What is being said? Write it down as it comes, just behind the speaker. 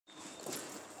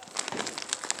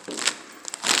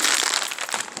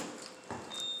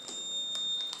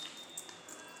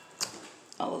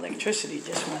electricity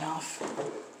just went off.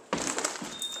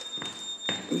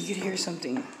 You could hear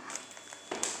something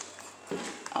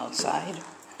outside.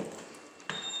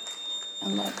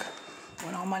 And look,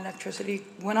 when all my electricity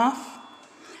went off,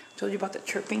 I told you about the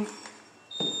chirping.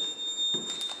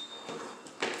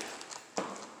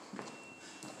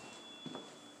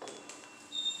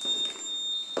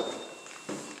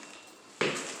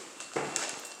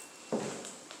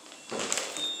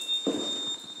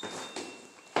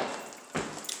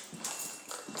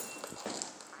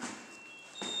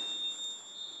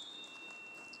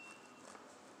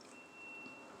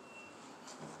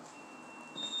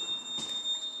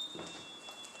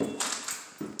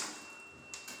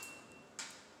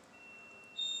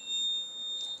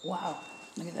 Wow,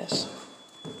 look at this.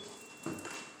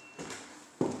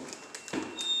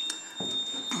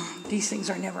 These things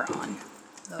are never on.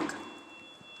 Look.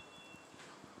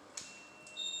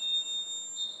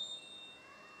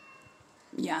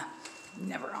 Yeah,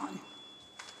 never on.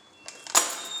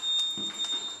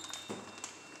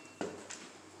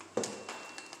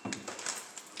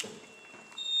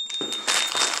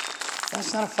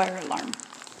 That's not a fire alarm.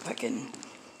 If I can.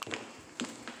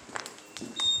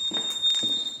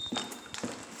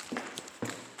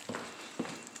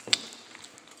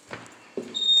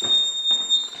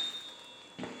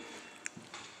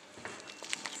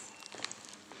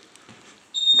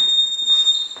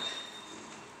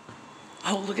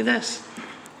 Oh, look at this.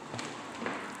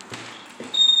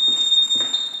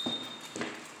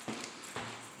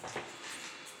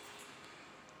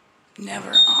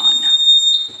 Never on.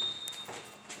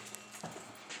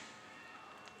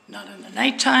 Not in the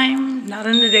nighttime, not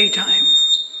in the daytime.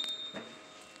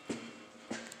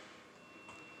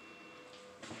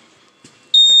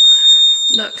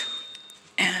 Look,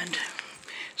 and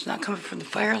it's not coming from the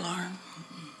fire alarm.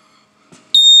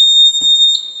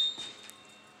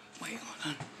 Wait,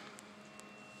 hold on.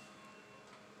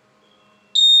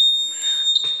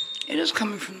 It is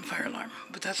coming from the fire alarm,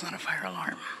 but that's not a fire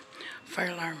alarm. Fire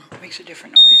alarm makes a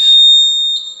different noise.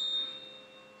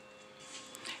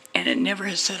 And it never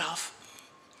has set off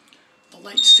the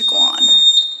lights to go on.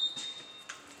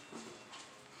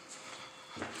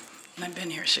 And I've been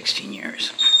here 16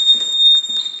 years.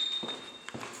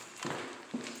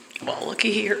 Well,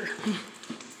 looky here.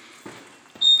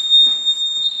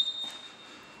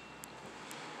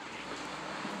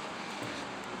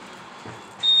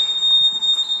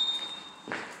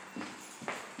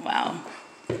 Wow.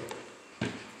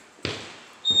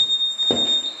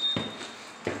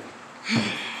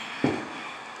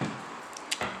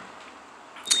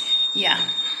 Yeah.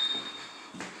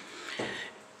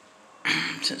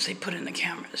 Since they put in the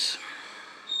cameras.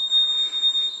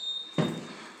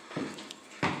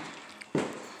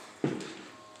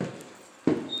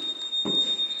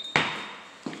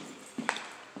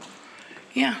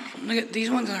 Yeah, look at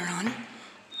these ones aren't on.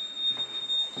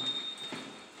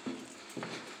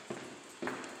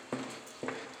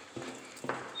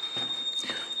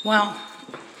 Well,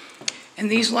 and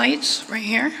these lights right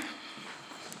here.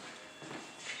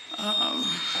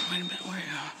 Wait a minute, where are you?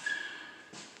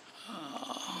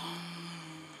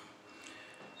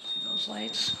 See those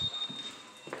lights?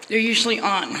 They're usually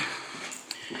on.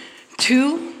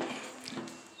 Two,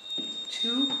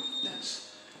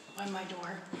 that's by my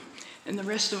door. And the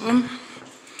rest of them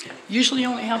usually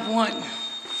only have one.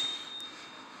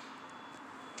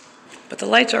 But the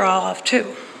lights are all off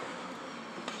too.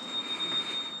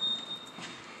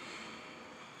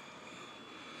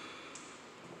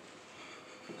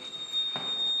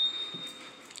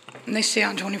 And they stay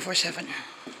on 24/7.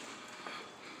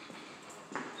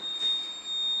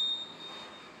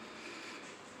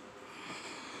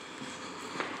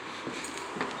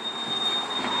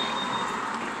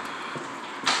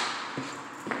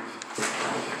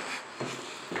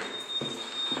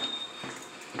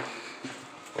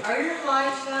 Are your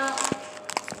lights out?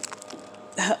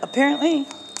 Apparently.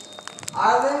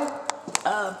 Are they?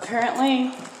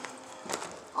 Apparently.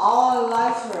 All the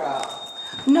lights are out.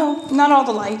 No, not all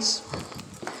the lights.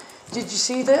 Did you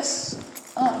see this?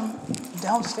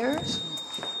 Downstairs?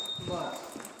 What?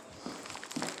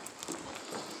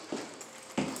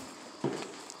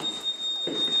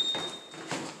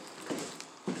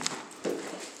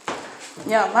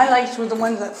 Yeah, my lights were the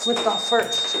ones that flipped off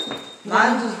first.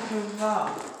 Mine just flipped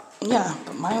off. Yeah,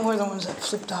 but mine were the ones that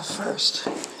flipped off first.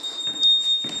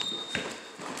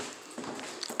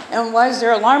 And why is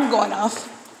their alarm going off?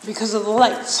 Because of the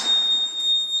lights.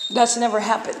 That's never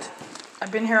happened.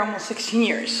 I've been here almost 16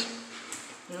 years.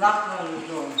 Knock on the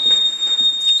door.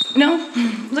 No,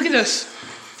 look at this.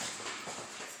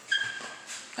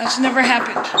 That's never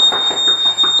happened.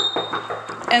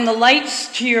 And the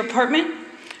lights to your apartment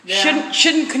Yeah.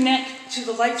 shouldn't connect to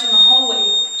the lights in the hallway.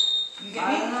 You get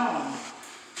me? I don't know.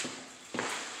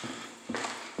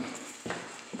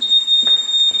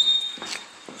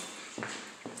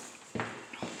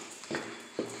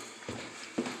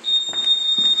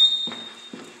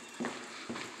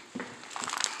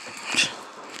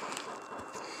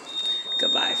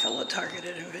 Goodbye, fellow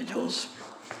targeted individuals.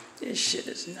 This shit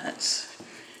is nuts.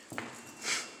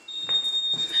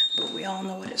 But we all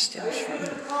know what it stems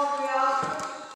from.